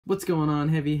What's going on,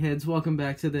 heavy heads? Welcome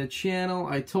back to the channel.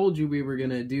 I told you we were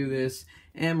gonna do this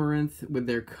Amaranthe with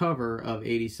their cover of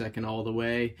 82nd All the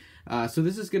Way. So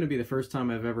this is gonna be the first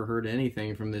time I've ever heard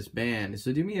anything from this band.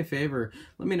 So do me a favor,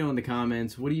 let me know in the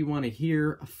comments, what do you want to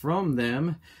hear from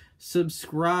them?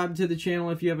 Subscribe to the channel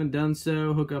if you haven't done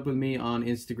so. Hook up with me on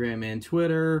Instagram and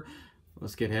Twitter.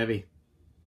 Let's get heavy.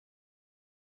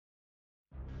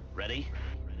 Ready?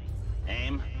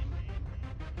 Aim.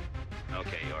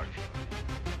 Okay, York.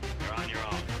 You're on your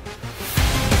own.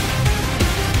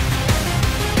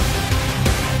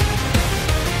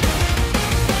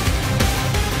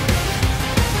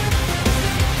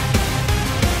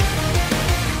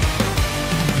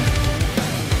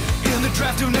 In the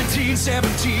draft of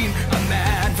 1917, a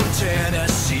man from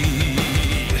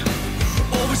Tennessee.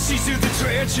 Overseas to the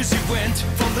trenches he went,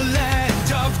 from the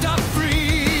land of the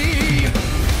free.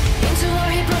 Into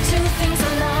war he brought two things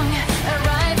along, a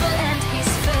rifle and his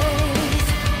faith.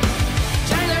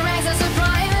 Joined the ranks as a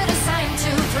private assigned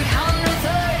to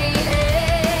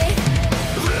 338.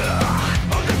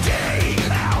 On the day,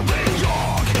 Alvin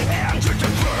York entered the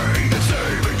fray,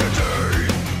 saving the day.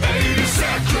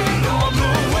 82nd on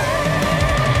the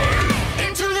way.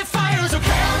 Into the fires of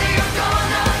hell they are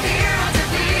gonna hear how to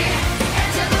be.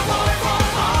 Enter the war from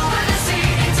over the sea.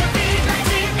 Into beat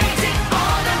 1918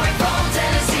 all the way from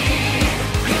Tennessee.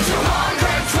 Into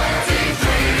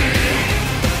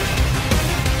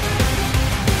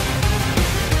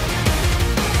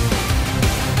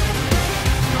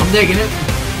 123. I'm digging it.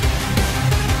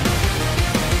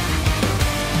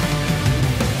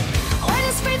 When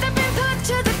his faith had been put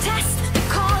to the test, the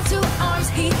call to arms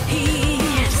he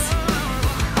heeds.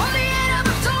 On the 8th of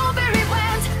October he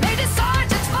went, made a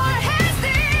sergeant for his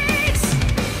deeds.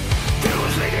 He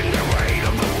was leading the weight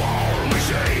of the war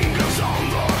machine goes on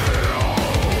the hill.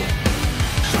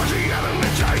 So the enemy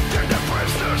taking the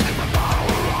prisoners, the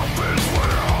power of his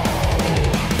will.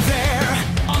 There,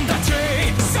 on that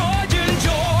day, Sergeant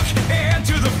York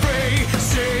entered the fray,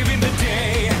 saving the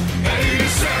day.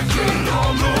 82nd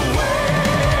on the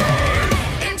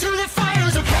way. Into the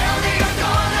fires of hell they are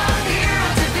gonna hear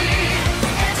how to be.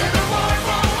 Enter the war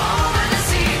from over the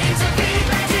sea. Into beat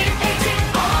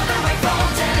 1918 all the way from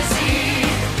Tennessee.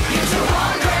 Into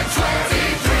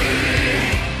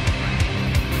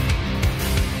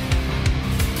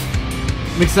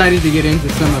 123. I'm excited to get into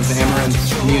some of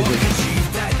Amaranthe's music.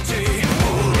 That day,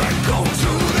 oh, let go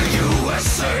to the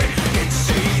USA. It's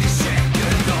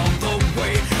 82nd on the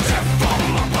way. Step from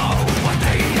above, what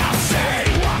they now say.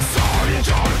 One Sergeant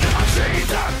York, I see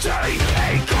that day.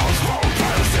 Eight goes from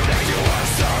Paris to the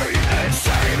USA. It's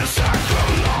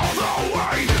 82nd all the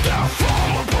way. Step from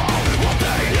above, what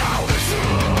they now say.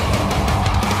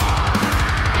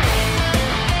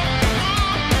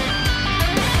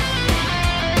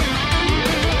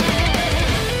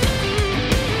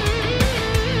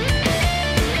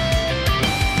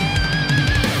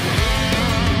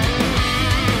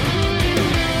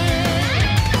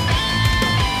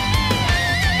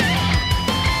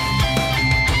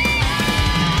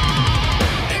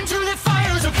 Into the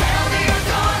fires of hell they are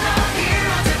gonna hear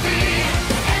how to be.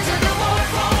 Enter the war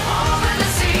from over the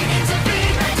sea. Into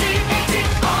beat 1918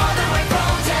 all the way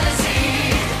from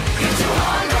Tennessee. Into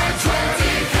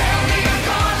 120 hell they are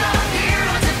gonna hear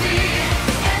how to be.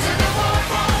 Enter the war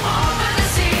from over the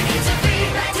sea. Into beat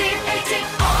 1918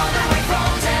 all the way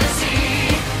from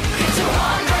Tennessee. Into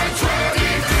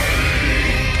 123.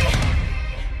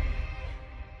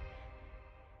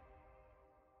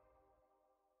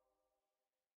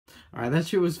 Alright, that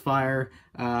shit was fire.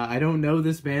 I don't know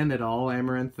this band at all,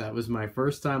 Amaranthe. That was my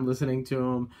first time listening to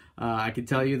them. I can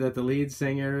tell you that the lead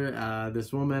singer,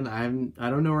 this woman, I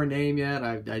don't know her name yet.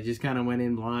 I just kind of went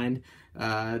in blind.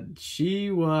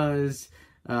 She was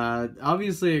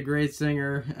obviously a great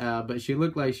singer, but she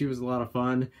looked like she was a lot of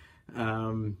fun.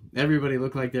 Everybody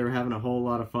looked like they were having a whole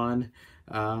lot of fun.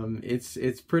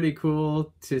 It's pretty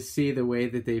cool to see the way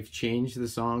that they've changed the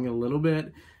song a little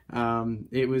bit.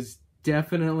 It was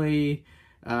definitely,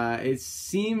 it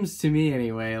seems to me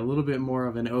anyway, a little bit more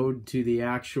of an ode to the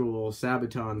actual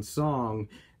Sabaton song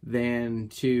than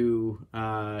to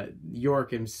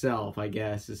York himself, I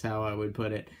guess is how I would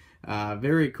put it.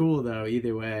 Very cool though,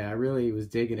 either way. I really was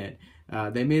digging it.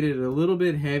 They made it a little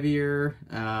bit heavier,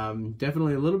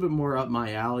 definitely a little bit more up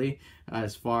my alley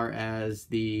as far as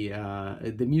the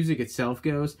music itself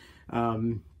goes.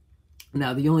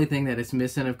 Now, the only thing that it's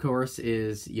missing, of course,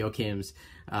 is Joachim's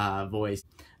voice.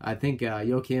 I think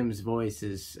Joachim's voice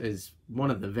is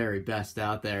one of the very best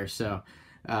out there. So,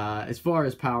 as far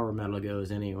as power metal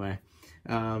goes, anyway.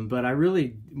 But I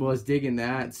really was digging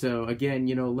that. So again,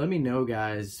 you know, let me know,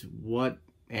 guys, what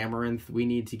Amaranth we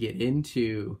need to get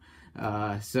into.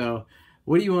 So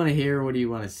what do you want to hear? What do you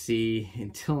want to see?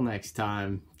 Until next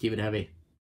time, keep it heavy.